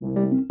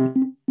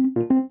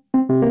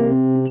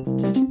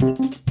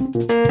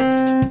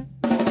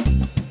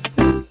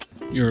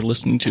You're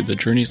listening to the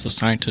Journeys of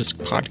Scientists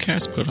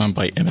podcast put on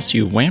by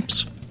MSU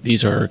WAMPS.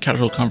 These are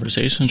casual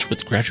conversations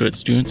with graduate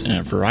students in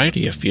a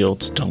variety of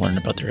fields to learn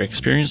about their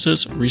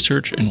experiences,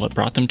 research, and what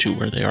brought them to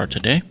where they are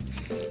today.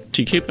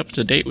 To keep up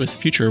to date with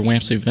future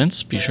WAMPS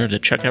events, be sure to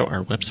check out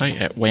our website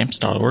at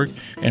wamps.org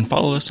and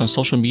follow us on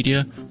social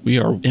media. We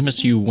are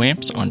MSU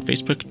WAMPS on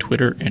Facebook,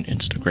 Twitter, and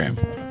Instagram.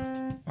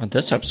 On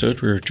this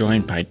episode, we're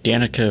joined by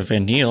Danika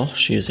Van Niel.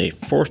 She is a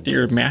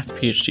fourth-year math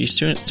PhD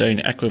student studying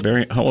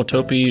equivariant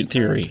homotopy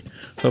theory.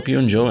 Hope you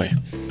enjoy.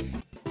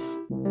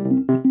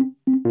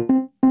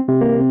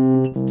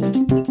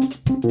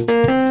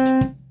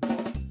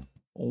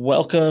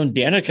 Welcome,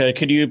 Danika.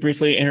 Could you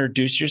briefly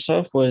introduce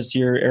yourself? What's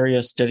your area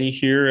of study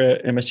here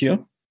at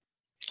MSU?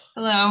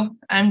 Hello,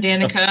 I'm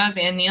Danika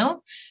Van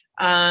Niel.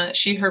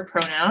 She, her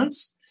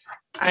pronouns.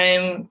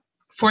 I'm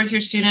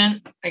fourth-year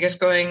student, I guess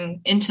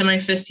going into my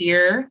fifth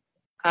year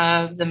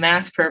of the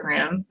math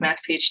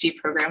PhD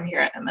program here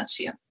at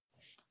MSU.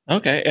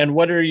 Okay, and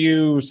what are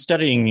you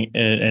studying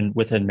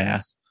within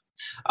math?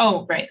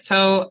 Oh, right.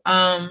 So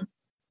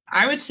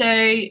I would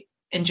say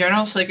in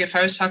general, so like if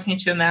I was talking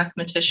to a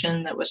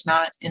mathematician that was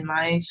not in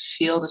my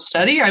field of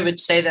study, I would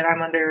say that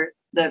I'm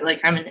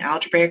in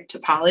algebraic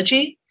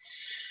topology.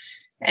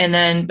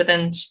 But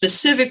then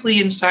specifically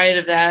inside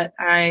of that,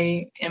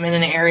 I am in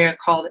an area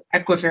called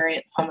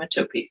equivariant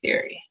homotopy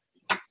theory.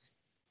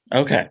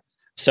 Okay.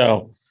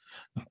 So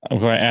I'm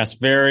going to ask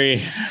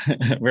very,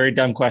 very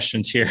dumb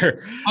questions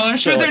here. Well, I'm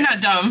sure they're not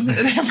dumb.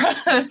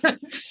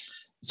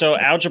 So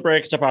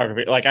algebraic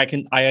topography,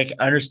 I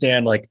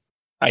understand,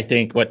 I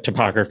think what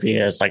topography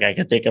is. I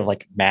can think of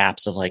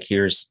maps of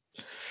here's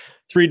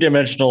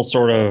three-dimensional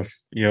sort of,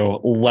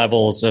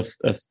 levels of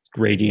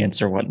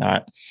gradients or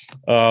whatnot.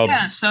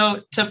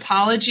 So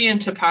topology and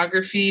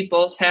topography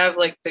both have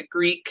the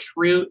Greek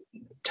root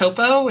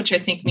topo, which I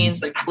think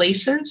means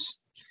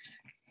places.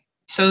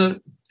 So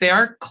they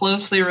are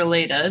closely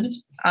related.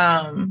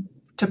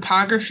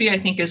 Topography, I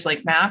think, is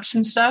maps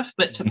and stuff,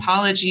 but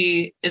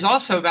topology is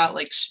also about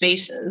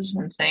spaces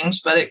and things,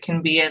 but it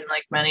can be in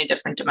many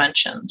different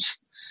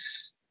dimensions.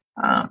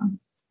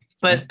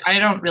 But I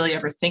don't really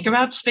ever think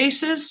about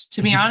spaces,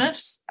 to be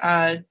honest.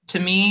 To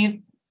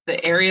me,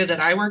 the area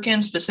that I work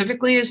in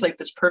specifically is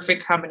this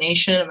perfect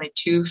combination of my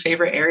two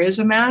favorite areas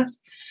of math,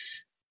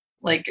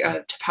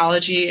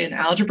 topology and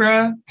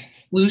algebra.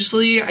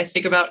 Loosely, I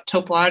think about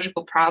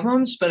topological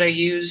problems, but I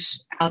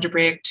use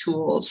algebraic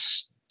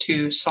tools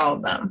to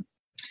solve them.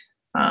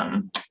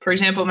 For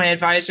example, my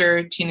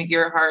advisor, Tina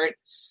Gerhardt,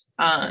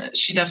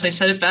 she definitely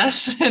said it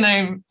best, and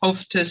I hope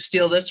to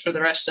steal this for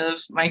the rest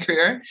of my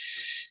career.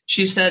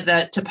 She said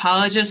that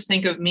topologists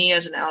think of me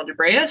as an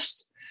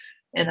algebraist,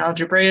 and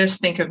algebraists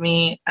think of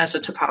me as a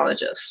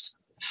topologist.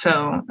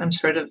 So I'm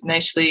sort of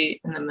nicely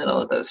in the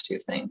middle of those two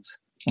things.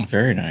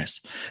 Very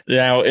nice.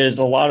 Now, is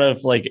a lot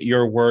of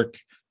your work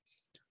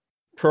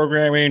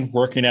programming,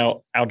 working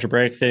out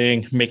algebraic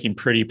thing, making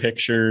pretty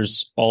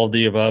pictures, all of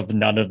the above,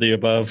 none of the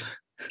above?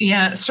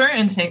 Yeah,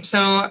 certain things.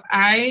 So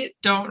I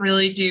don't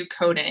really do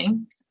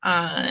coding,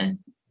 and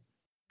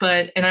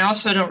I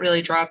also don't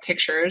really draw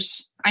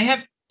pictures. I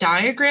have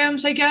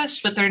diagrams, I guess,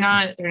 but they're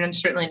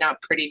certainly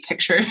not pretty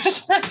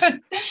pictures.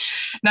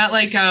 Not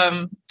like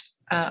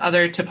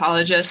other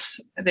topologists.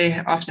 They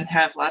often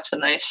have lots of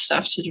nice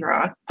stuff to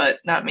draw, but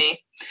not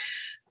me.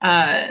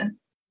 But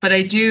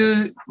I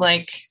do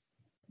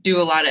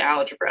do a lot of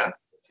algebra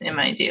in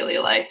my daily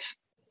life.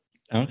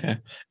 Okay.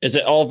 Is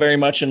it all very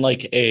much in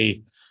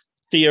a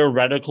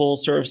theoretical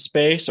sort of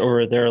space,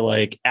 or are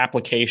there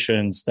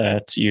applications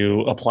that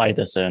you apply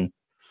this in?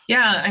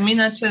 Yeah, I mean,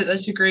 that's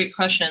a great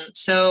question.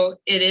 So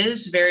it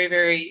is very,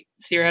 very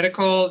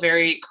theoretical,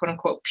 very quote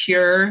unquote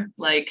pure.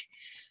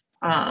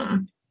 I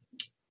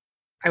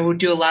would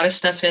do a lot of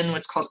stuff in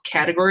what's called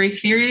category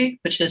theory,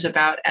 which is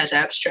about as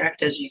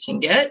abstract as you can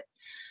get.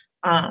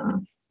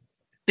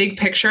 Big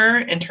picture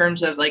in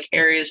terms of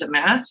areas of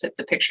math, if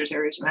the picture is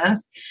areas of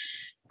math.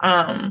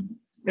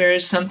 There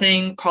is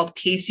something called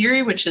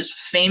K-theory, which is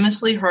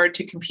famously hard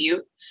to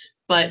compute,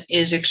 but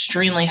is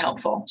extremely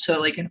helpful.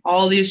 So in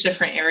all these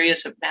different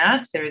areas of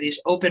math, there are these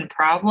open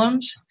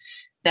problems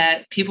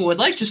that people would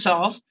like to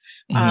solve.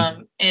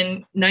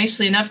 And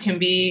nicely enough can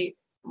be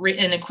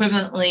written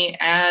equivalently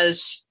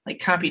as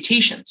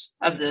computations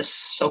of this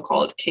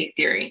so-called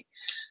K-theory.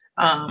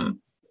 And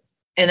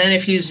then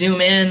if you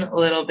zoom in a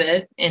little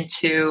bit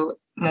into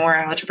more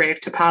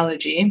algebraic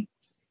topology,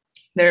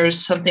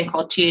 there's something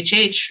called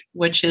THH,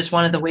 which is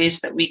one of the ways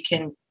that we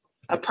can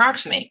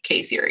approximate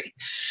K-theory.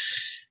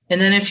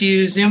 And then if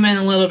you zoom in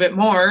a little bit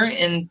more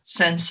in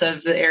sense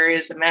of the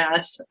areas of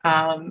math,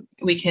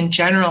 we can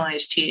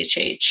generalize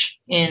THH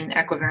in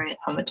equivariant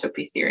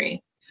homotopy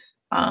theory.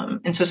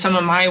 And so some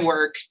of my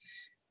work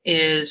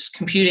is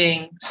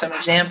computing some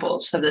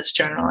examples of this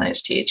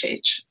generalized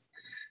THH.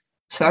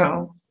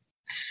 So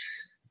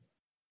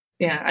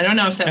Yeah, I don't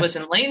know if that was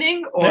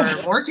enlightening or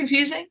more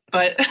confusing,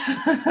 but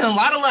a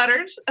lot of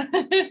letters.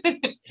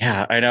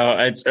 Yeah, I know.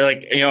 It's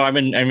like, I'm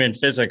in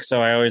physics,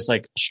 so I always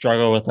like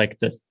struggle with like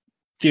the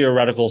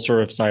theoretical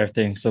sort of side of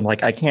things. I'm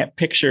like, I can't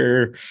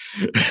picture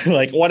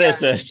like what is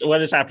this?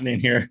 What is happening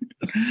here?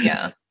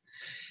 Yeah.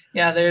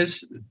 Yeah,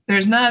 there's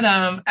not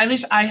at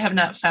least I have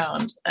not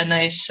found a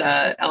nice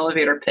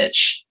elevator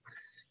pitch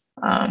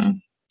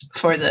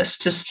for this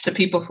to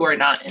people who are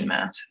not in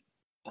math.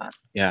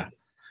 Yeah.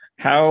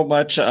 How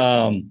much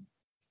so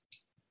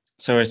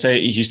I say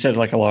you said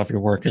like a lot of your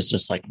work is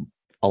just like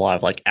a lot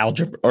of like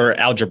algebra or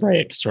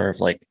algebraic sort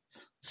of like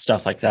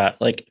stuff like that.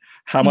 Like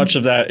how much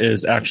of that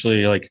is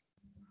actually like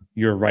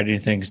you're writing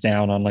things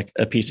down on like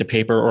a piece of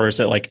paper, or is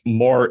it like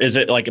more, is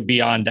it like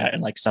beyond that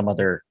and like some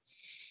other,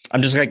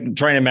 I'm just like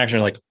trying to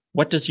imagine like,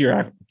 what does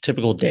your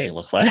typical day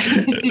look like?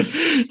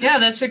 Yeah,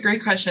 that's a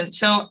great question.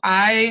 So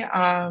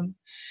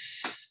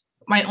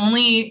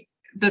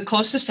the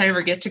closest I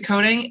ever get to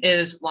coding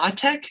is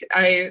LaTeX.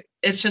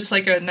 It's just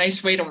like a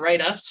nice way to write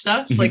up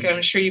stuff. Mm-hmm. Like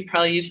I'm sure you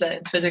probably use that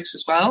in physics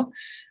as well.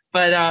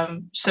 But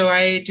so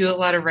I do a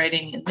lot of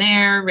writing in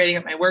there, writing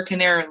up my work in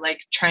there, or like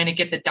trying to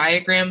get the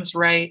diagrams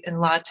right in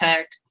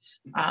LaTeX.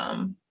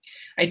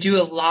 I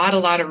do a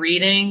lot of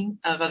reading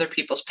of other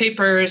people's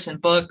papers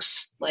and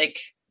books, like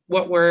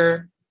what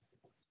were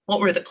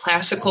the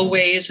classical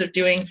ways of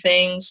doing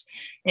things,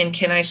 and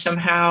can I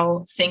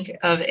somehow think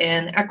of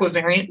an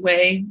equivariant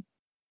way,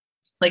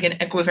 like an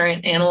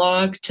equivariant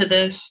analog to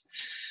this.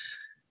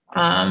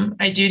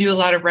 I do a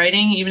lot of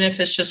writing, even if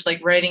it's just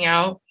like writing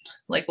out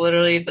like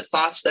literally the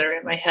thoughts that are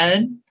in my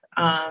head,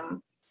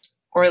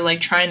 or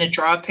like trying to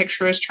draw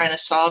pictures, trying to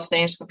solve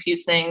things, compute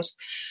things.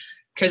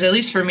 Because at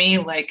least for me,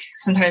 like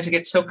sometimes it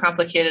gets so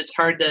complicated, it's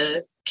hard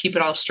to keep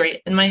it all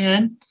straight in my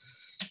head.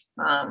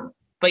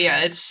 But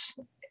yeah, it's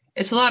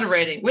a lot of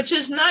writing, which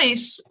is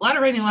nice. A lot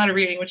of writing, a lot of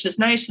reading, which is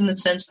nice in the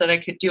sense that I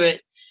could do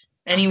it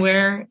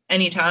anywhere,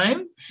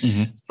 anytime.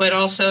 Mm-hmm. But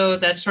also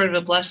that's sort of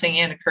a blessing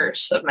and a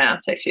curse of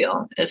math, I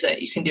feel, is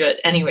that you can do it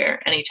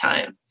anywhere,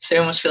 anytime. So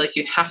you almost feel like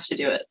you have to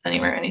do it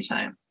anywhere,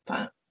 anytime.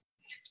 But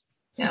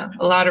yeah,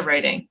 a lot of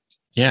writing.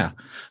 Yeah.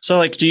 So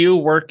like, do you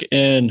work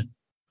in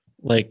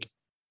like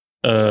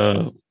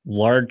a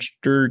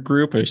larger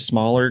group, a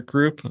smaller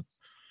group?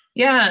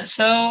 Yeah.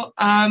 So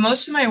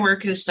most of my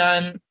work is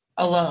done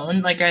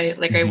alone.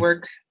 Mm-hmm. I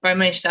work by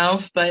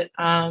myself, but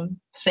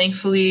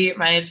thankfully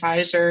my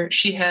advisor,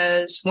 she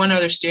has one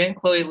other student,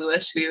 Chloe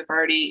Lewis, who you've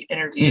already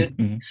interviewed.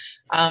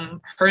 Mm-hmm.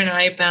 Her and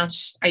I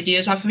bounce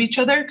ideas off of each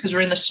other because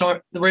we're in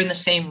the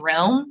same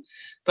realm,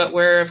 but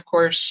we're of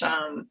course,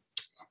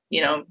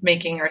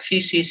 making our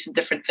theses and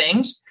different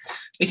things.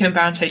 We can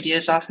bounce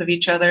ideas off of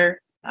each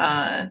other.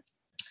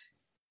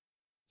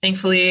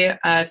 Thankfully,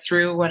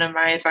 through one of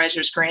my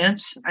advisor's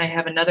grants, I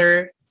have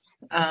another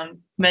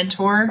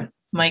mentor,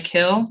 Mike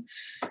Hill,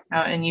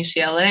 out in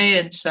UCLA.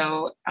 And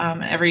so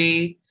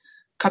every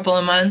couple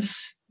of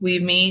months we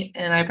meet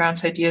and I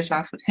bounce ideas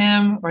off of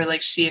him, or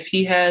like see if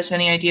he has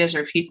any ideas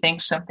or if he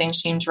thinks something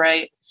seems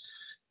right.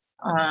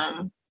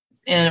 And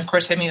of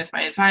course I meet with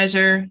my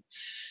advisor,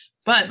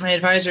 but my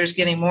advisor is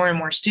getting more and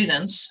more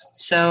students.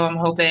 So I'm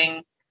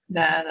hoping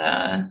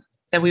that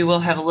we will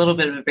have a little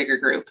bit of a bigger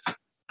group,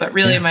 but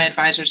really my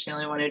advisor is the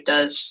only one who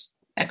does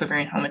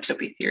equivariant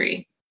homotopy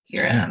theory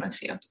here at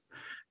MSU.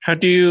 How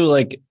do you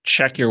like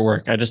check your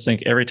work? I just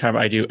think every time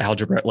I do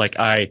algebra, like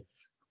I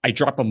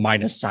drop a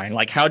minus sign.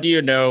 Like, how do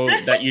you know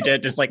that you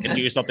did just like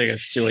do something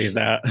as silly as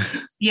that?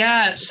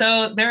 Yeah.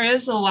 So there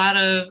is a lot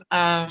of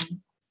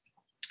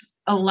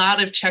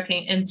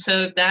checking. And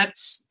so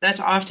that's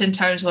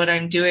oftentimes what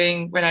I'm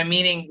doing when I'm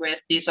meeting with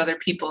these other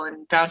people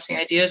and bouncing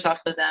ideas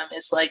off of them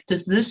is like,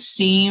 does this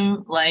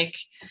seem like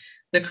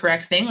the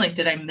correct thing? Like,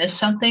 did I miss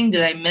something?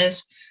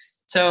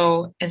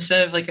 So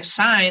instead of like a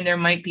sign, there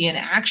might be an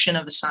action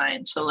of a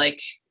sign. So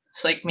like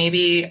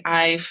maybe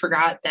I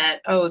forgot that,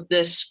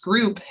 this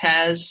group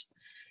has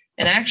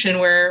an action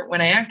where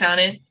when I act on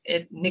it,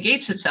 it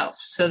negates itself.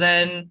 So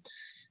then,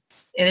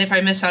 and if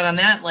I miss out on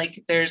that,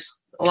 like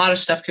there's a lot of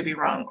stuff could be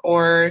wrong.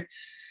 Or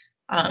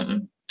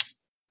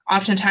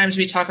oftentimes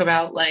we talk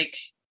about like,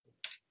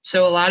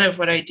 so a lot of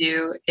what I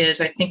do is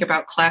I think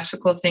about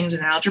classical things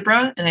in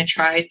algebra and I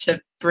try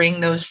to bring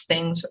those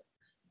things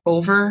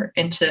over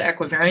into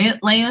equivariant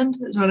land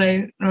is what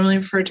I normally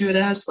refer to it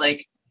as.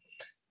 Like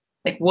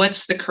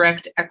what's the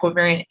correct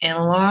equivariant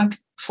analog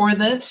for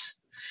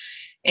this?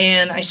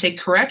 And I say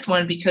correct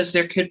one because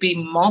there could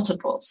be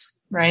multiples,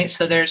 right?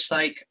 So there's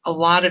like a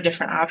lot of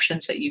different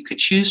options that you could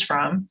choose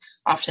from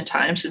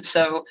oftentimes. And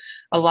so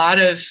a lot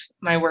of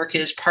my work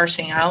is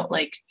parsing out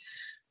like,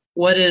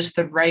 what is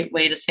the right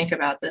way to think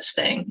about this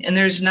thing? And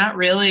there's not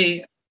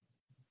really,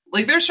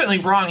 like there's certainly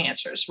wrong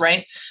answers,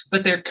 right?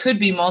 But there could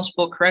be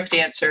multiple correct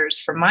answers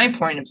from my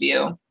point of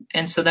view.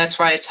 And so that's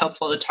why it's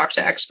helpful to talk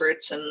to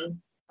experts and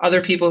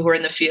other people who are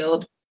in the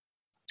field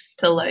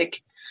to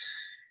like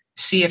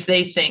see if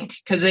they think,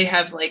 because they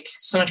have like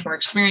so much more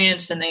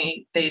experience and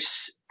they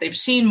they've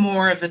seen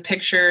more of the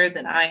picture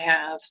than I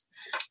have.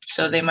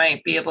 So they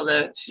might be able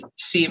to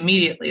see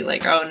immediately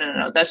like, oh,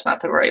 no, that's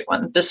not the right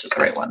one. This was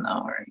the right one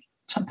though, or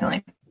something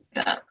like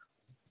that.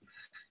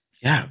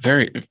 Yeah,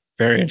 very,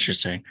 very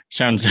interesting.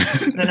 Sounds. I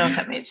don't know if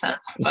that made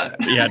sense. But.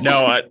 Yeah,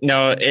 no,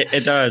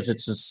 it does.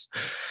 It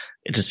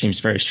just seems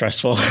very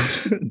stressful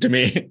to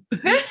me.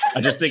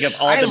 I just think of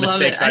all the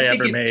mistakes I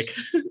ever make.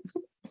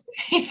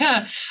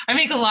 Yeah, I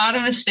make a lot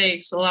of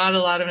mistakes, a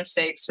lot of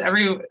mistakes.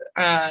 Every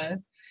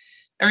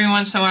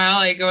once in a while,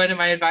 I go into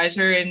my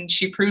advisor and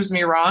she proves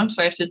me wrong,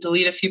 so I have to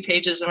delete a few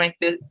pages of my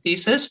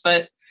thesis.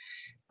 But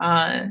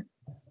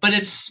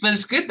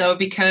it's good though,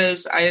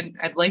 because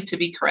I'd like to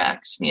be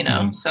correct, you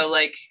know. Mm-hmm. So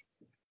like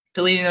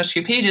deleting those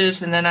few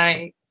pages, and then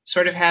I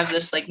sort of have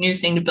this like new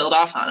thing to build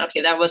off on.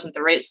 Okay, that wasn't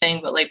the right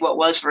thing, but like what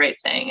was the right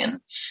thing, and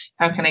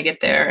how can I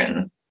get there,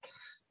 and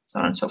so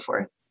on and so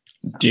forth.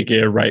 Do you get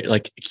it right,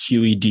 like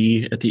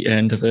QED at the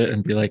end of it,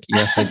 and be like,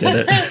 "Yes, I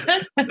did it"?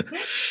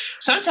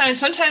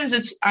 Sometimes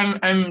it's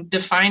I'm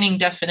defining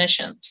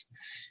definitions,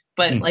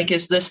 but like,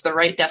 is this the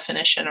right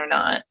definition or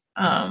not?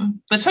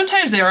 But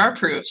sometimes there are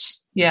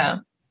proofs, yeah,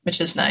 which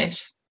is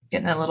nice.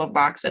 Getting that little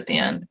box at the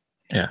end.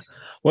 Yeah.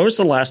 When was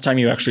the last time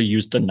you actually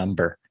used a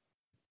number?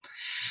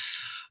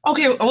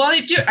 Okay, well,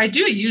 I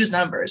do use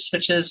numbers,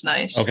 which is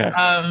nice. Okay.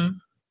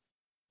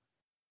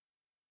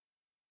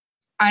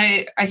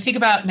 I think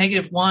about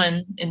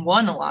 -1 and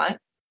 1 a lot.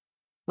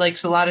 Like,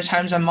 so a lot of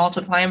times I'm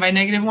multiplying by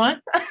 -1.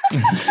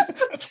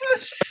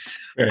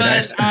 Very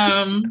nice.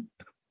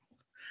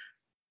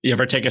 You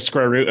ever take a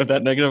square root of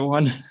that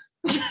 -1?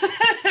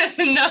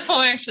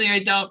 No, actually I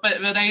don't. But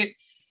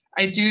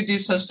I do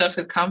some stuff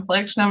with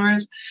complex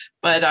numbers.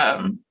 But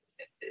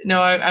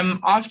no, I'm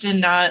often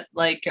not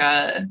like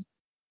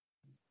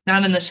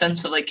not in the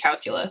sense of like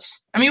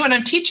calculus. I mean, when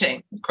I'm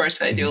teaching, of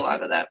course, I do a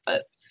lot of that,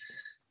 but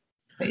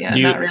yeah,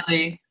 not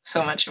really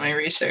so much in my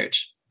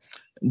research.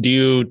 Do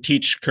you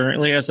teach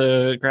currently as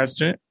a grad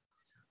student?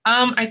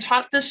 I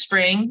taught this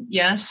spring,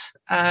 yes.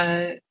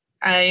 I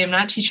am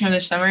not teaching over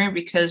the summer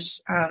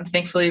because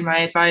thankfully my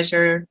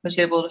advisor was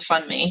able to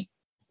fund me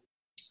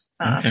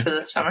for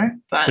the summer.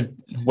 But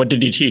what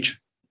did you teach?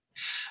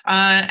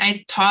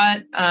 I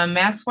taught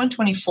Math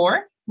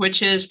 124,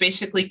 which is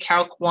basically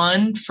Calc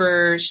 1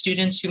 for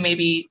students who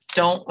maybe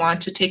don't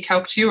want to take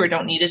Calc 2 or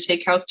don't need to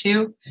take Calc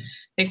 2. I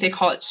think they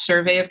call it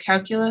Survey of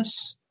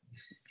Calculus.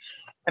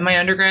 In my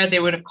undergrad, they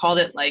would have called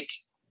it like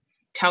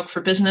Calc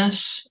for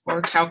Business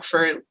or Calc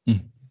for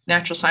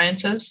Natural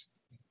Sciences.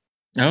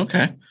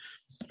 Okay.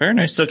 Very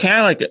nice. So kind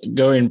of like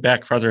going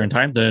back farther in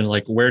time, then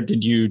like where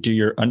did you do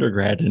your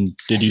undergrad, and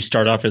did you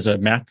start off as a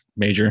math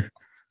major?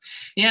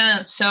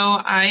 Yeah.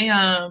 So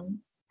I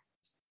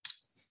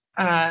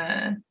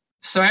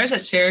was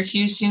at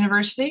Syracuse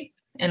University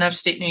in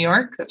upstate New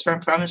York. That's where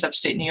I'm from, is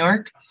upstate New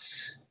York.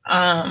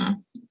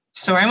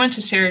 So I went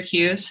to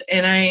Syracuse,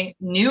 and I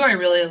knew I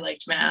really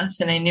liked math,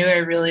 and I knew I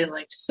really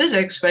liked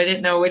physics, but I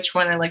didn't know which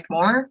one I liked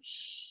more.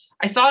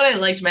 I thought I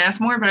liked math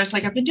more, but I was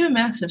like, I've been doing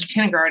math since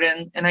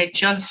kindergarten, and I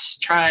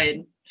just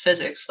tried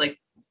physics like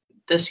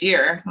this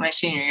year, my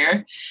senior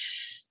year.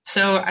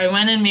 So I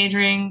went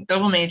in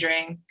double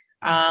majoring.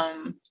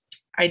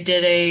 I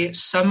did a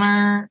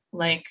summer,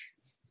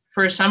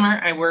 for a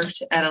summer, I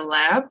worked at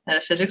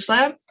a physics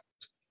lab.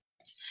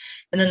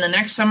 And then the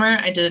next summer,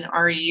 I did an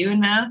REU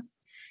in math.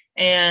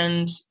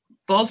 And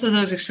both of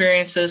those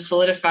experiences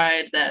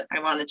solidified that I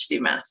wanted to do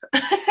math.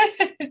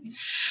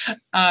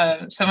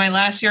 So my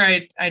last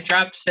year, I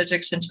dropped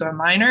physics into a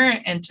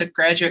minor and took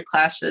graduate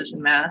classes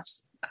in math.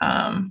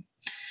 And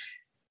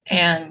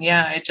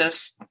yeah, I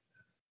just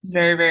was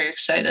very, very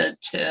excited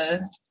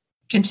to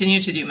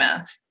continue to do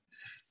math.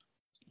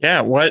 Yeah.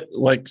 What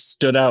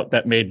stood out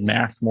that made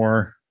math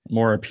more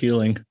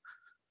appealing?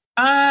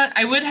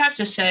 I would have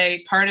to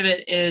say part of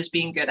it is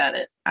being good at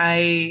it.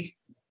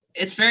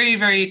 It's very,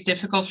 very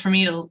difficult for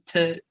me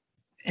to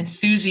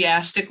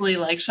enthusiastically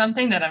like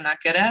something that I'm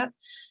not good at.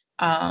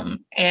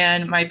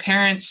 And my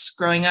parents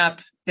growing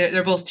up,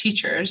 they're both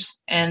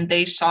teachers, and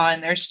they saw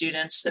in their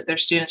students that their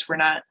students were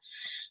not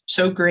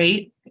so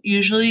great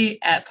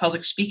usually at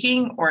public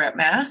speaking or at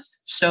math.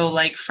 So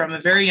from a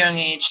very young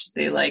age,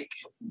 they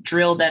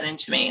drilled that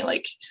into me.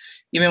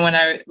 Even when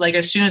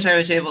as soon as I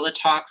was able to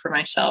talk for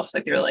myself,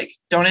 they were like,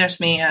 don't ask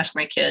me, ask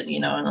my kid,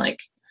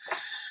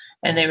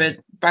 and they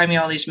would buy me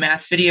all these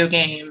math video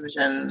games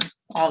and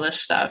all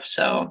this stuff.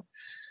 So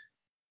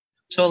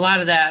a lot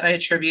of that I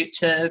attribute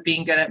to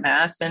being good at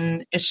math,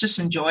 and it's just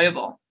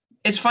enjoyable.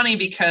 It's funny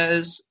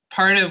because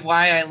part of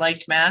why I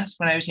liked math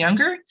when I was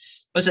younger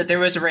was that there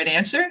was a right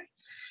answer.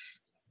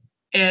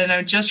 And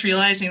I'm just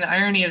realizing the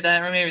irony of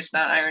that, or maybe it's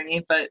not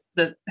irony, but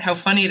how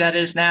funny that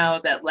is now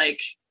that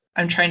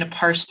I'm trying to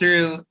parse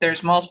through,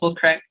 there's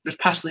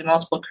possibly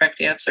multiple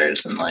correct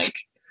answers, and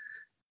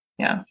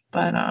yeah,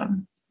 but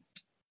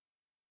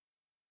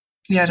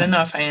yeah, I don't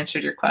know if I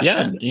answered your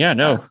question. Yeah,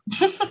 no.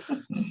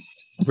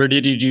 Where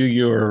did you do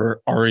your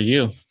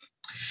REU?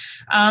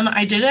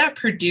 I did it at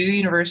Purdue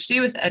University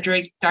with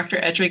Dr.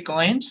 Edric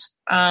Goins.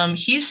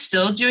 He's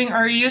still doing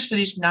REUs, but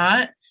he's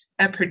not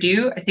at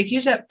Purdue. I think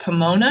he's at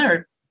Pomona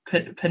or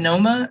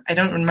Panoma. I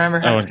don't remember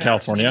how to in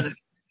California. it.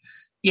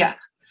 Yeah.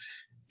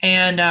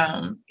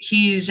 And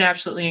he's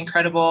absolutely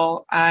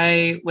incredible.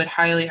 I would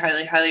highly,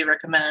 highly, highly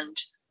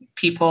recommend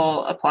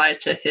people apply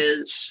to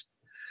his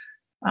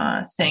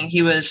thing.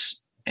 He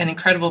was an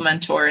incredible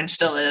mentor and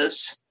still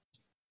is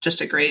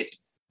just a great,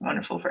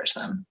 wonderful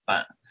person.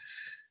 But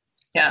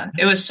yeah,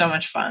 it was so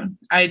much fun.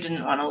 I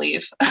didn't want to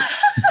leave.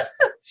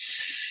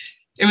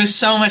 It was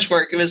so much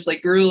work. It was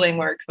like grueling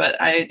work,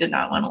 but I did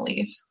not want to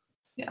leave.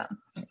 Yeah.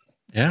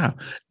 Yeah.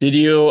 Did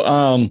you,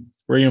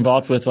 were you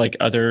involved with like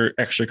other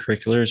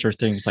extracurriculars or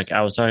things like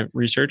outside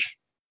research?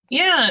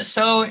 Yeah.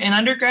 So in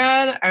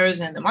undergrad, I was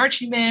in the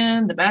marching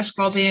band, the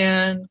basketball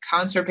band,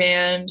 concert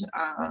band.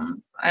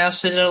 I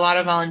also did a lot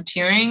of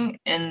volunteering,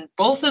 and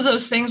both of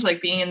those things,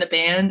 like being in the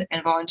band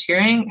and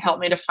volunteering, helped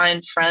me to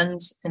find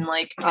friends in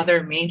like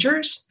other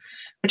majors,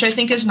 which I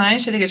think is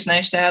nice. I think it's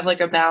nice to have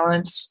like a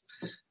balance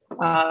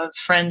of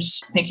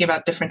friends thinking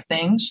about different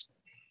things.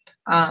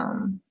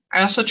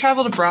 I also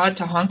traveled abroad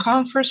to Hong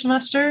Kong for a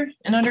semester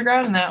in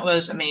undergrad, and that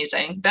was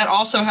amazing. That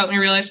also helped me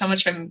realize how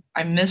much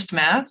I missed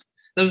math.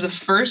 That was the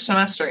first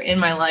semester in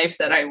my life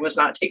that I was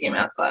not taking a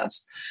math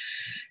class,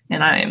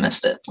 and I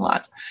missed it a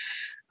lot.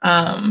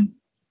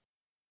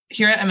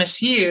 Here at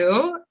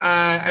MSU,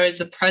 I was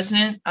the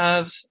president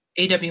of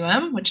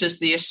AWM, which is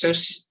the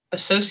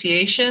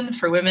Association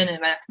for Women in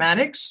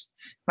Mathematics,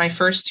 my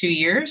first 2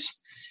 years.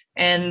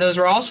 And those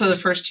were also the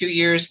first 2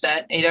 years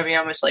that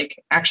AWM was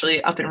like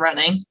actually up and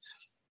running.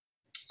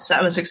 So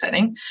that was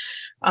exciting.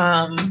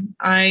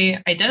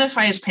 I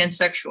identify as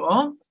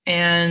pansexual.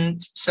 And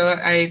so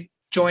I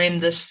joined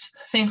this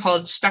thing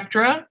called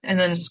Spectra, and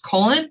then it's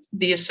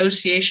the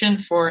Association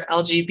for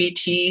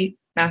LGBT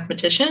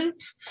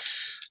Mathematicians.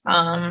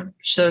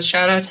 So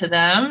shout out to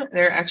them.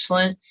 They're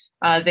excellent.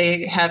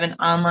 They have an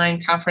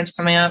online conference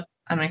coming up.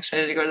 I'm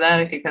excited to go to that.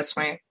 I think that's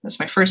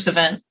my first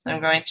event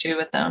I'm going to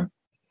with them.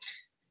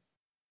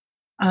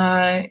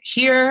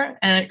 Here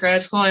at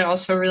grad school, I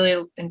also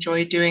really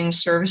enjoy doing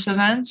service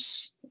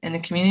events in the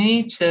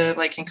community to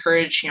like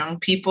encourage young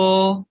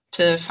people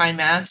to find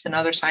math and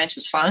other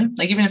sciences fun.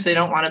 Like even if they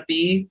don't want to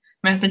be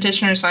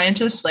mathematician or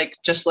scientist, like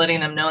just letting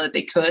them know that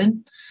they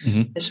could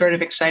is sort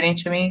of exciting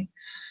to me.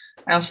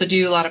 I also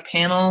do a lot of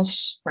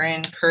panels where I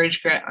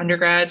encourage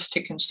undergrads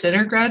to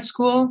consider grad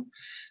school,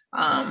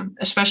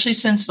 especially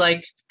since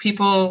like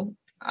people,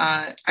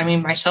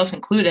 myself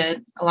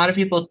included, a lot of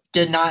people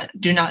do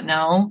not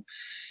know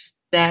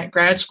that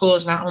grad school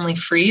is not only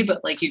free,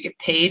 but like you get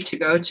paid to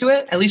go to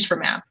it, at least for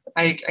math.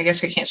 I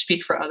guess I can't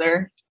speak for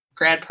other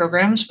grad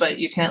programs, but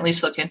you can at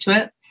least look into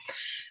it.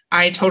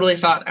 I totally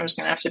thought I was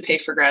going to have to pay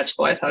for grad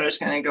school. I thought I was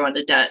going to go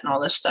into debt and all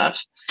this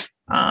stuff.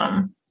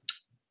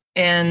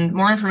 And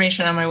more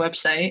information on my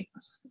website,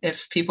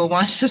 if people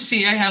want to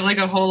see, I have like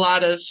a whole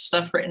lot of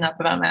stuff written up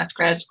about math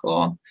grad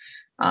school.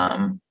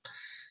 And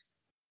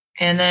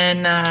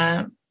then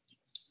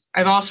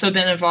I've also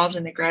been involved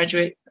in the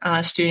graduate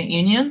student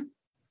union,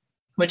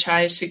 which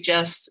I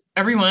suggest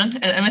everyone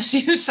at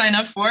MSU sign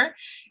up for,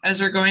 as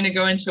we're going to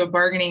go into a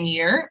bargaining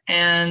year.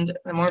 And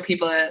the more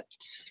people that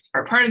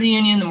are part of the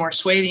union, the more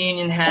sway the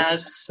union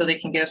has, so they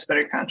can get us a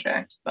better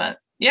contract. But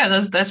yeah,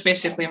 that's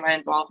basically my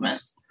involvement.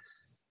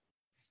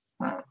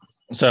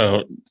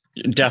 So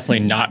definitely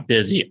not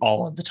busy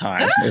all of the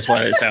time is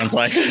what it sounds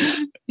like.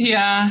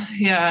 Yeah,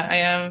 I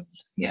am.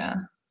 Yeah.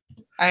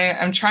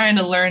 I'm trying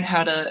to learn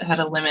how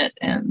to limit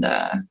and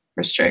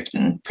restrict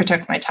and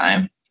protect my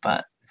time,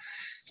 but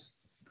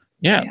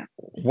yeah.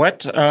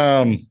 What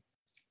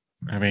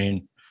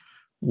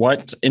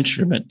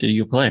instrument do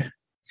you play?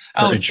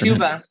 Oh,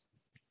 tuba.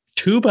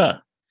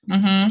 Tuba.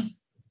 Mm-hmm.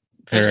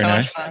 Very so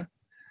nice. Much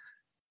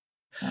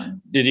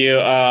fun. Did you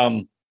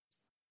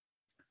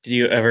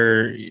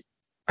ever,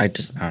 I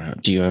don't know,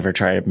 do you ever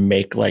try to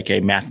make like a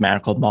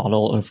mathematical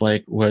model of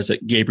like, was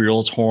it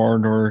Gabriel's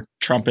horn or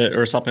trumpet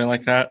or something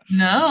like that?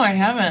 No, I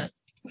haven't.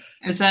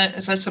 Is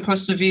that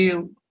supposed to be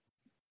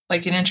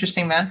like an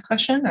interesting math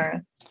question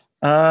or?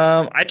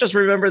 I just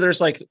remember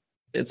it's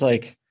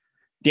like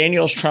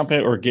Daniel's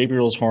trumpet or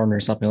Gabriel's horn or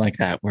something like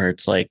that, where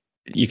it's like,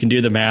 you can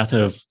do the math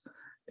of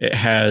it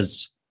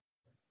has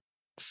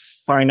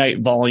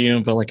finite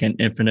volume, but like an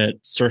infinite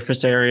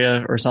surface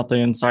area or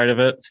something inside of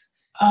it.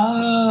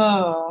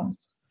 Oh.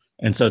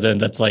 And so then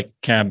that's like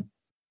kind of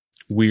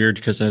weird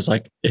because there's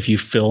like, if you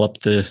fill up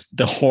the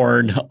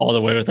horn all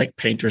the way with like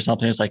paint or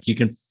something, it's like you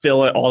can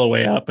fill it all the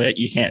way up, but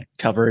you can't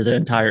cover the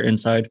entire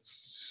inside.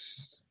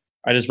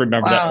 I just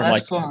remember that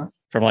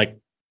from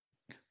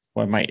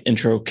one of my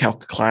intro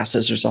calc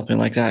classes or something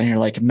like that. And you're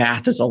like,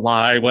 math is a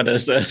lie. What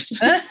is this?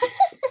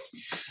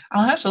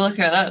 I'll have to look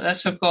that up.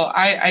 That's so cool.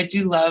 I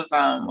do love,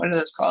 what are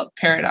those called?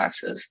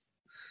 Paradoxes.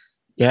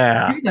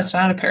 Yeah. Maybe that's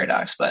not a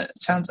paradox, but it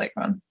sounds like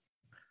one.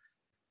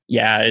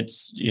 Yeah,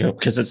 it's,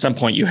 because at some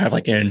point you have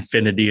like an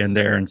infinity in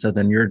there. And so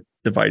then you're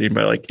dividing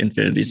by like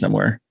infinity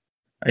somewhere,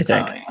 I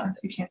think. Oh, yeah.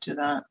 You can't do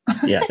that.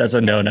 Yeah, that's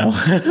a no-no.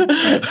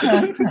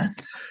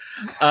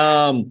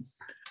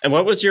 And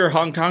what was your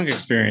Hong Kong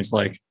experience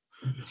like?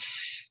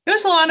 It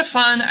was a lot of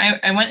fun.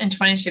 I went in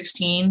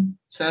 2016,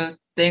 so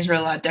things were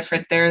a lot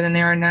different there than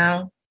they are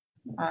now.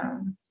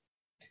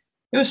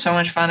 It was so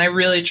much fun. I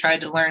really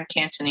tried to learn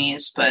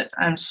Cantonese, but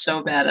I'm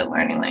so bad at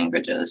learning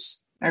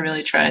languages. I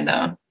really tried,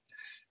 though.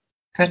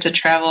 I had to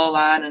travel a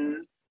lot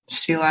and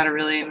see a lot of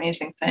really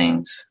amazing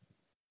things.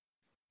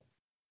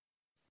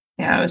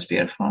 Yeah, it was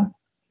beautiful.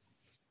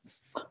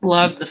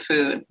 Loved the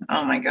food.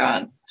 Oh my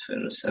God. The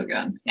food was so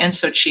good and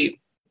so cheap.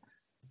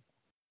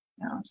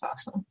 Yeah, it's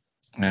awesome.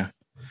 Yeah.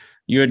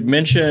 You had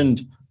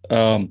mentioned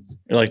you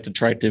like to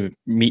try to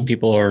meet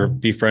people or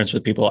be friends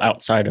with people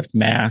outside of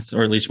math,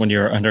 or at least when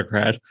you're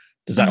undergrad.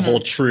 Does that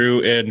hold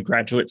true in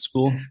graduate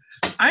school?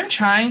 I'm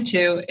trying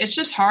to. It's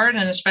just hard,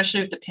 and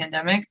especially with the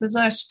pandemic these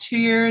last 2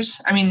 years.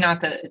 I mean,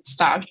 not that it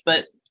stopped,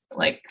 but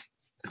like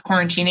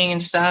quarantining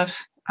and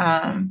stuff.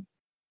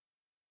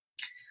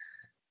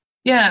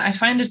 Yeah, I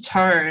find it's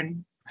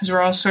hard because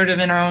we're all sort of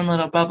in our own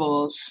little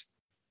bubbles.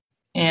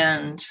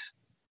 And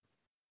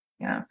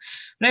yeah,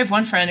 but I have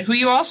one friend who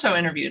you also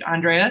interviewed,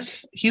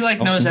 Andreas. He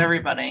knows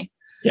everybody.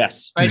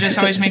 Yes. So I just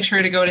always make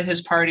sure to go to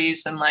his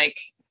parties and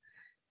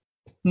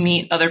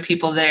meet other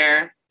people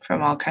there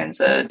from all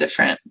kinds of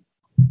different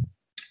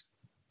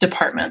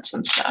departments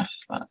and stuff.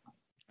 But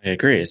I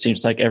agree. It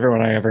seems like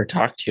everyone I ever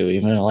talked to,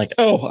 even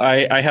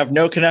I have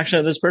no connection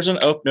to this person.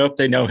 Oh, nope,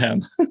 they know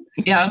him.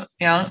 Yeah.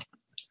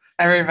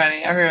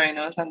 Everybody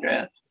knows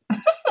Andreas.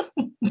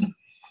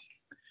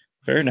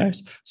 Very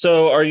nice.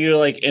 So are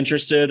you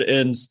interested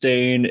in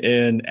staying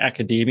in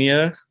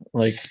academia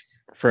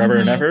forever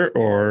and ever,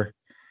 or?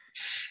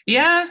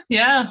 Yeah,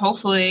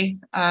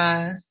 hopefully.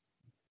 Yeah.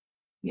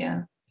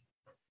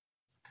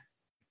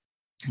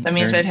 That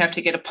means I'd have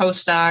to get a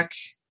postdoc,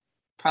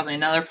 probably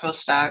another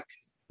postdoc,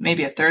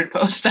 maybe a third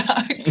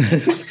postdoc,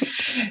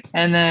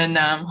 and then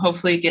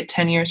hopefully get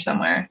tenure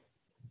somewhere.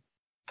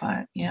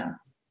 But yeah,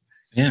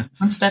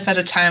 one step at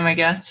a time, I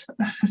guess.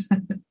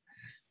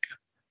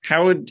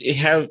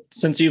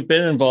 Since you've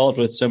been involved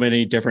with so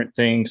many different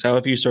things, how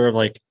have you sort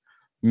of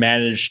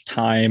managed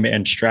time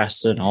and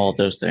stress and all of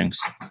those things?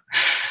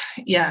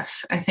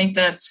 Yes, I think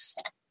that's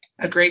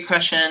a great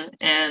question.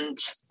 And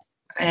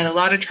I had a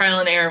lot of trial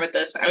and error with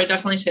this. I would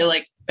definitely say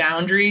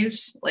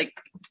boundaries,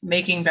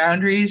 making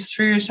boundaries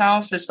for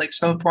yourself is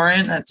so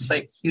important. That's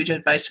huge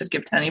advice I'd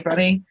give to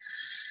anybody.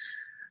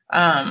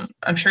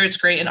 I'm sure it's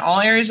great in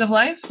all areas of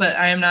life, but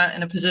I am not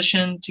in a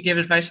position to give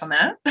advice on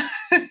that.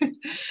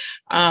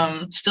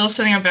 Still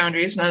setting up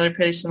boundaries in other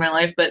places in my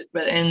life, but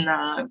in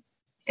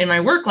my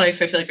work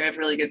life, I feel like I have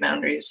really good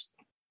boundaries.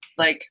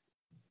 I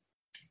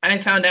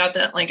found out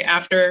that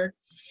after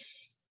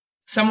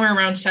somewhere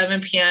around 7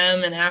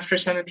 p.m. and after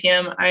 7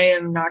 p.m., I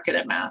am not good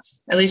at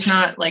math, at least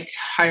not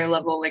higher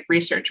level,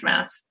 research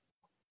math.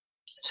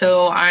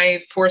 So I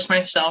force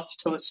myself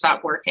to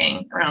stop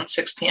working around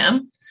 6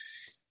 p.m.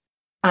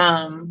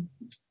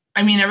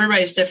 I mean,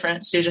 everybody's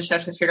different, so you just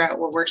have to figure out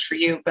what works for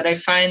you. But I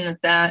find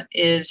that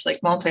is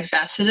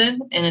multifaceted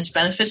in its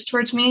benefits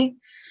towards me.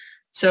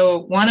 So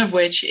one of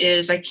which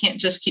is I can't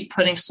just keep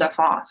putting stuff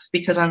off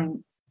because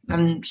I'm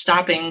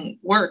stopping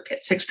work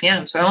at 6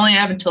 p.m. So I only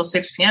have until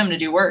 6 p.m. to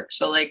do work.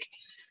 So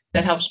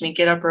that helps me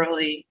get up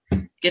early,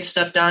 get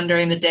stuff done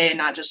during the day, and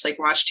not just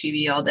watch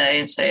TV all day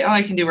and say, oh,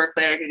 I can do work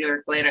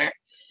later.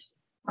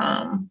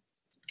 And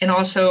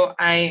also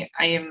I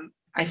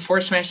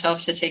force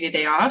myself to take a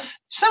day off.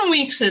 Some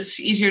weeks it's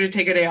easier to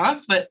take a day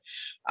off, but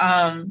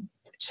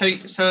so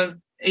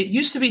it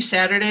used to be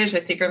Saturdays.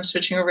 I think I'm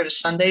switching over to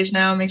Sundays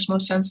now. It makes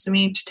most sense to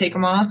me to take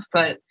them off,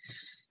 but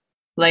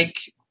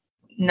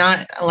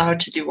not allowed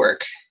to do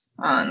work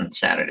on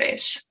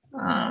Saturdays.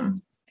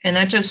 And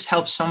that just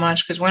helps so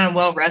much because when I'm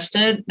well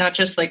rested, not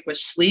just with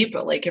sleep,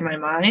 but in my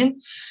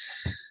mind,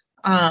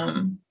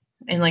 and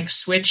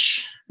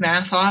switch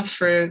math off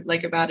for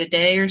about a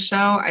day or so,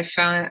 I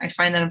find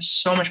that I'm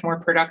so much more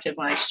productive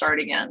when I start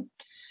again.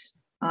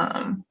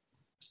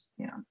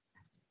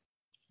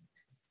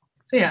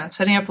 So yeah,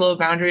 setting up little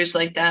boundaries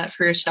like that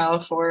for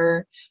yourself,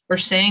 or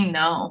saying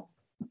no.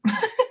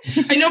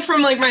 I know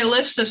from my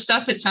list of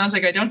stuff, it sounds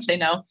like I don't say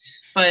no,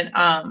 but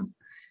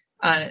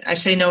I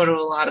say no to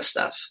a lot of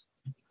stuff,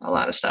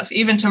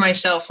 even to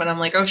myself when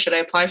I'm oh, should I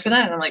apply for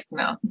that? And I'm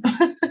no.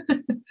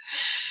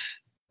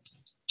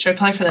 Should I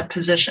apply for that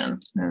position?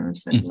 And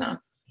no.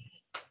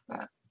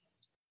 But.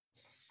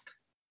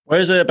 What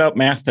is it about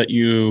math that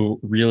you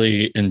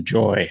really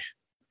enjoy?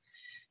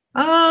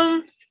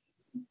 Yeah,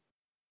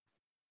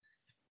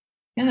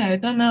 I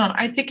don't know.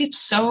 I think it's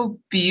so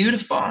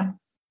beautiful.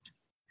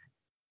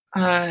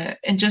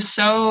 And just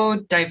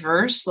so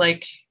diverse,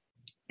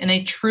 and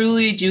I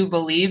truly do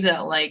believe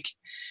that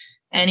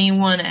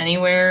anyone,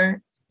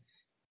 anywhere,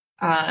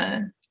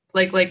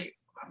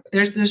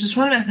 there's this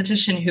one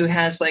mathematician who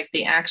has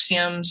the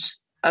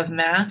axioms of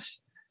math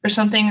or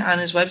something on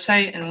his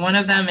website. And one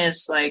of them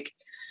is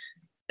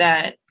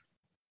that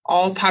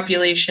all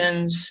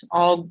populations,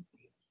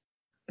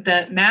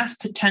 that math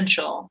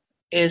potential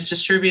is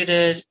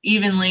distributed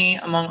evenly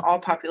among all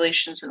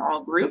populations and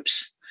all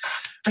groups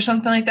or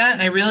something like that.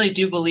 And I really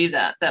do believe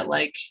that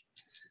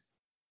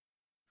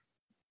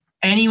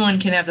anyone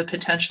can have the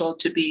potential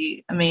to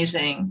be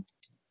amazing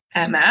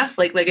at math.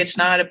 Like it's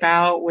not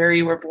about where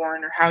you were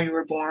born or how you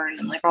were born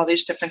and like all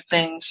these different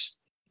things.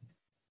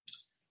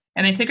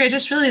 And I think I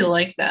just really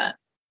like that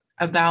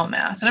about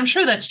math. And I'm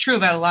sure that's true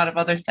about a lot of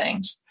other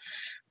things,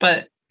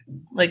 but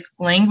like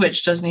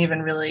language doesn't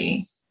even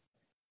really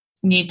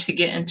need to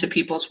get into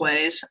people's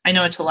ways. I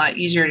know it's a lot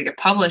easier to get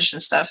published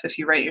and stuff if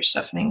you write your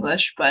stuff in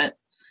English, but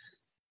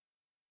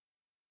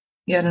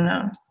yeah, I don't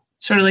know.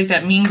 Sort of like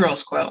that Mean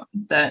Girls quote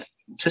that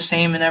it's the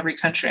same in every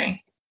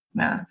country,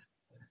 math.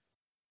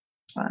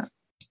 But,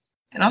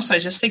 and also I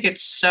just think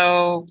it's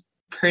so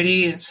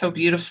pretty and so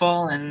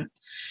beautiful, and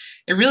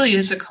it really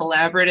is a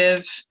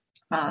collaborative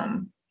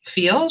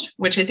field,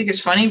 which I think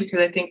is funny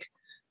because I think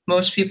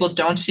most people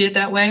don't see it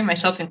that way,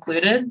 myself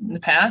included. In the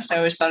past, I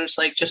always thought it was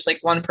like just like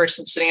one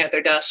person sitting at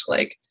their desk,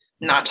 like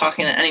not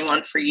talking to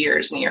anyone for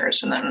years and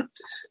years, and then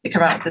they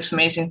come out with this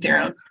amazing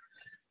theorem.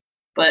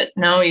 But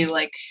no, you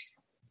like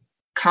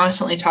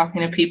constantly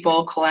talking to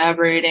people,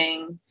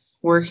 collaborating,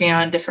 working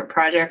on different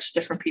projects,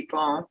 different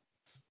people.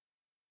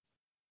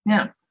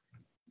 Yeah.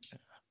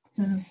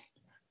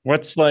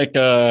 What's like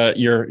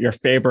your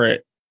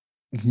favorite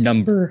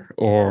number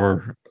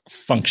or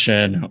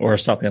function or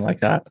something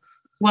like that?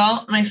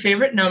 Well, my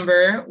favorite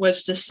number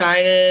was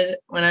decided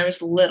when I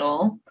was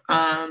little,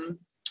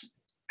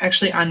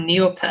 actually on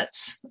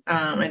Neopets.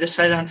 I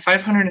decided on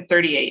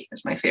 538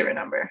 as my favorite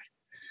number,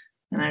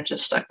 and I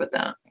just stuck with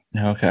that.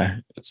 Okay.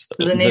 It's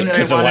the name that I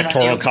wanted.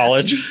 Electoral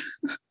college?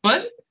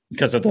 What?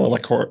 Because of the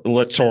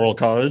electoral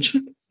college?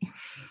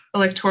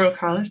 Electoral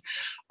college.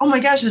 Oh my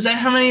gosh, is that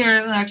how many are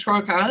in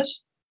electoral college?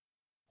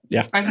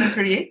 Yeah.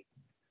 538?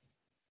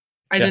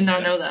 I did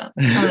not know that.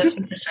 Oh, that's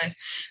interesting.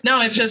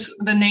 No, it's just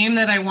the name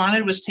that I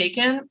wanted was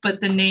taken, but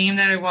the name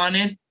that I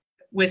wanted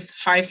with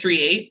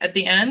 538 at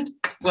the end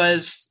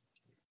was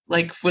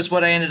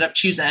what I ended up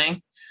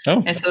choosing.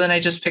 Oh. And so then I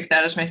just picked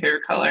that as my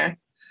favorite color.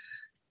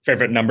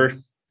 Favorite number?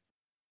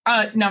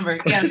 Number,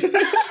 yes.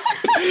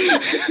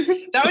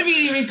 That would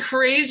be an even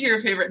crazier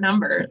favorite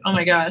number. Oh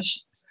my gosh.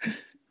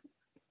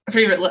 A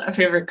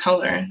favorite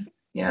color.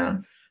 Yeah.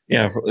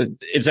 Yeah.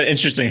 It's an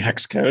interesting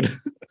hex code.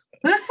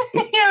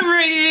 Yeah,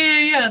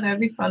 right. Yeah, that'd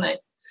be funny.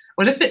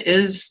 What if it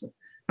is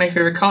my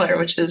favorite color,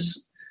 which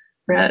is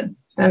red?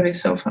 That'd be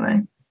so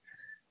funny.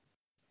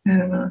 I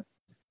don't know.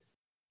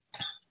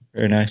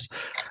 Very nice.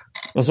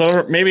 Well,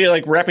 so maybe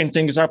like wrapping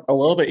things up a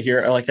little bit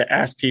here, I like to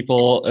ask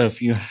people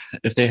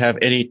if they have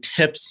any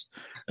tips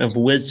of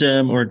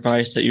wisdom or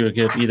advice that you would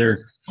give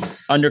either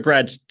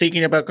undergrads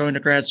thinking about going to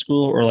grad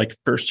school or like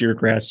first year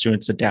grad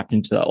students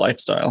adapting to that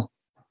lifestyle.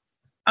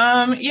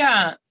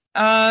 Yeah.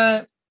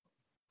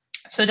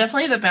 So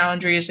definitely the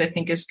boundaries I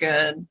think is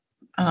good.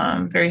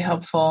 Very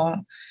helpful.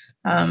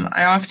 I'm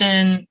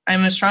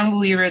a strong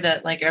believer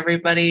that like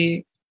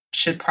everybody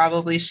should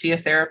probably see a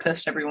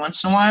therapist every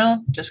once in a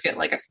while, just get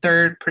like a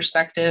third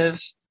perspective,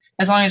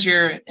 as long as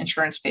your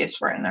insurance pays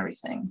for it and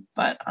everything.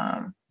 But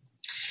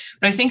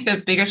I think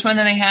the biggest one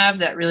that I have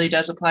that really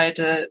does apply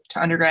to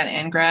undergrad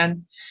and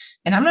grad,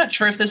 and I'm not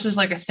sure if this is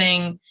like a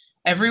thing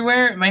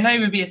everywhere. It might not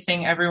even be a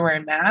thing everywhere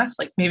in math.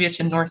 Like maybe it's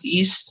a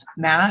Northeast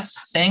math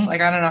thing.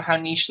 Like, I don't know how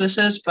niche this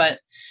is, but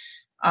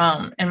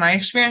in my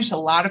experience, a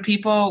lot of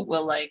people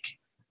will like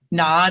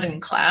nod in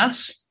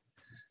class,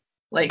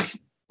 like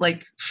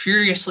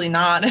furiously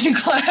nod in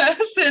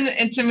class.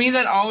 And to me,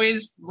 that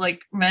always like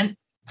meant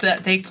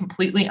that they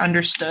completely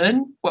understood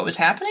what was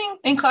happening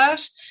in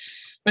class,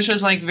 which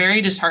was like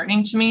very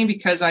disheartening to me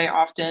because I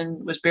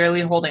often was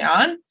barely holding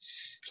on to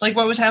like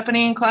what was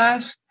happening in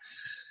class.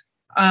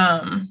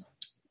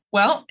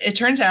 Well, it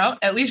turns out,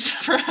 at least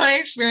for my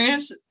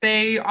experience,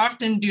 they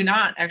often do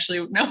not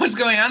actually know what's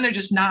going on. They're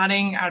just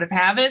nodding out of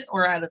habit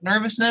or out of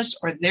nervousness,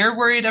 or they're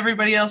worried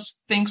everybody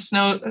else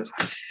knows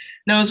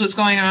what's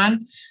going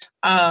on.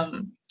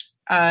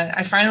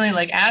 I finally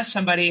like asked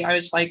somebody, I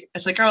was like,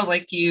 oh,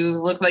 like you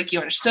look like you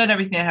understood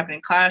everything that happened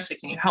in class.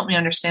 Like, can you help me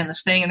understand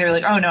this thing? And they were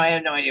like, oh no, I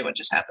have no idea what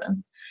just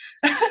happened.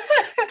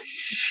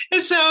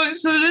 And so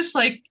this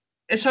like,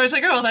 so I was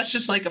like, oh, well, that's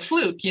just like a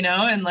fluke, you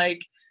know? And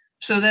like,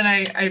 so then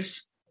I've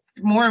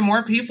more and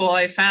more people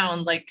I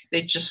found like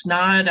they just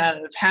nod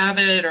out of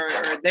habit or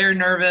they're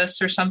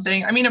nervous or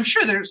something. I mean, I'm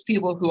sure there's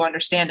people who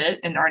understand it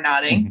and are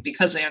nodding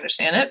because they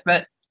understand it,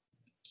 but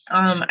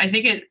I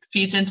think it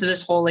feeds into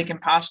this whole like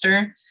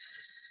imposter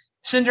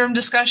syndrome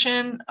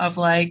discussion of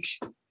like,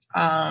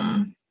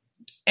 and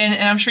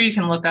I'm sure you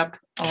can look up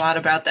a lot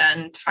about that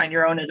and find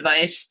your own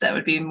advice that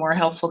would be more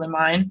helpful than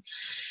mine.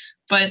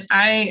 But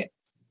I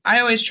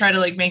always try to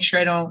like make sure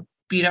I don't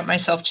beat up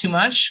myself too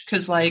much,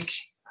 because like,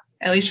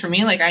 at least for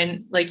me, like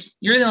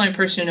you're the only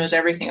person who knows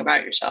everything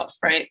about yourself,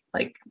 right?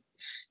 Like,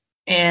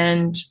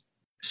 and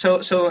so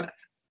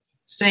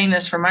saying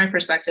this from my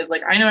perspective,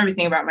 like I know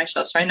everything about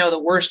myself, so I know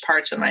the worst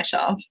parts of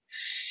myself,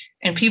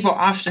 and people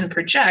often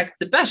project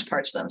the best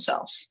parts of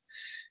themselves.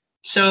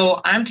 So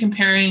I'm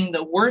comparing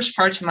the worst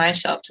parts of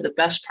myself to the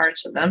best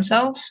parts of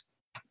themselves.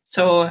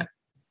 So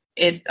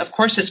of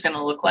course it's going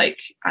to look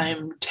like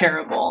I'm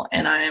terrible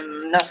and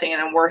I'm nothing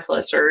and I'm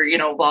worthless, or,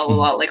 blah, blah,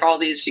 blah, like all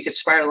these, you could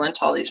spiral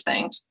into all these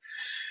things.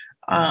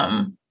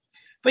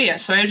 But yeah,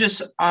 so I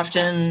just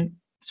often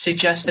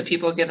suggest that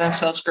people give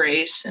themselves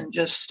grace and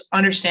just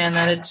understand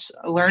that it's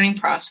a learning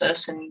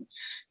process, and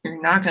you're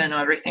not going to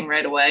know everything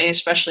right away,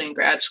 especially in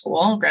grad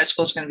school. Grad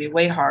school is going to be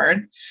way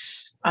hard.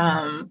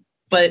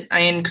 But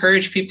I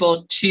encourage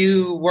people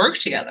to work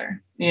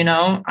together,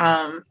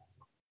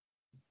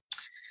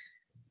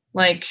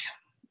 like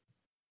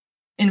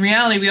in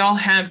reality, we all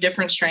have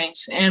different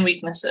strengths and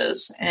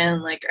weaknesses.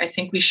 And like, I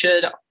think we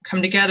should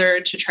come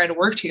together to try to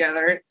work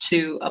together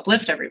to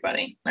uplift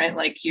everybody, right?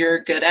 Like,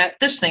 you're good at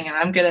this thing and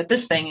I'm good at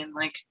this thing. And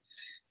like,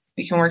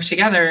 we can work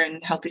together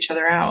and help each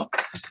other out.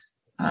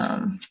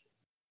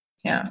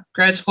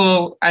 Grad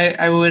school,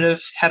 I would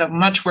have had a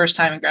much worse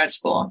time in grad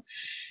school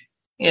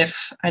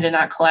if I did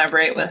not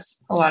collaborate with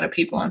a lot of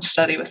people and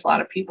study with a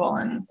lot of people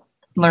and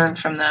learn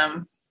from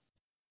them.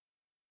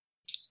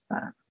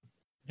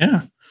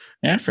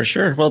 Yeah, for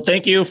sure. Well,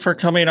 thank you for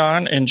coming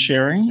on and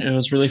sharing. It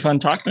was really fun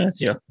talking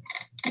with you.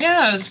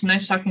 Yeah, it was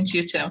nice talking to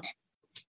you too.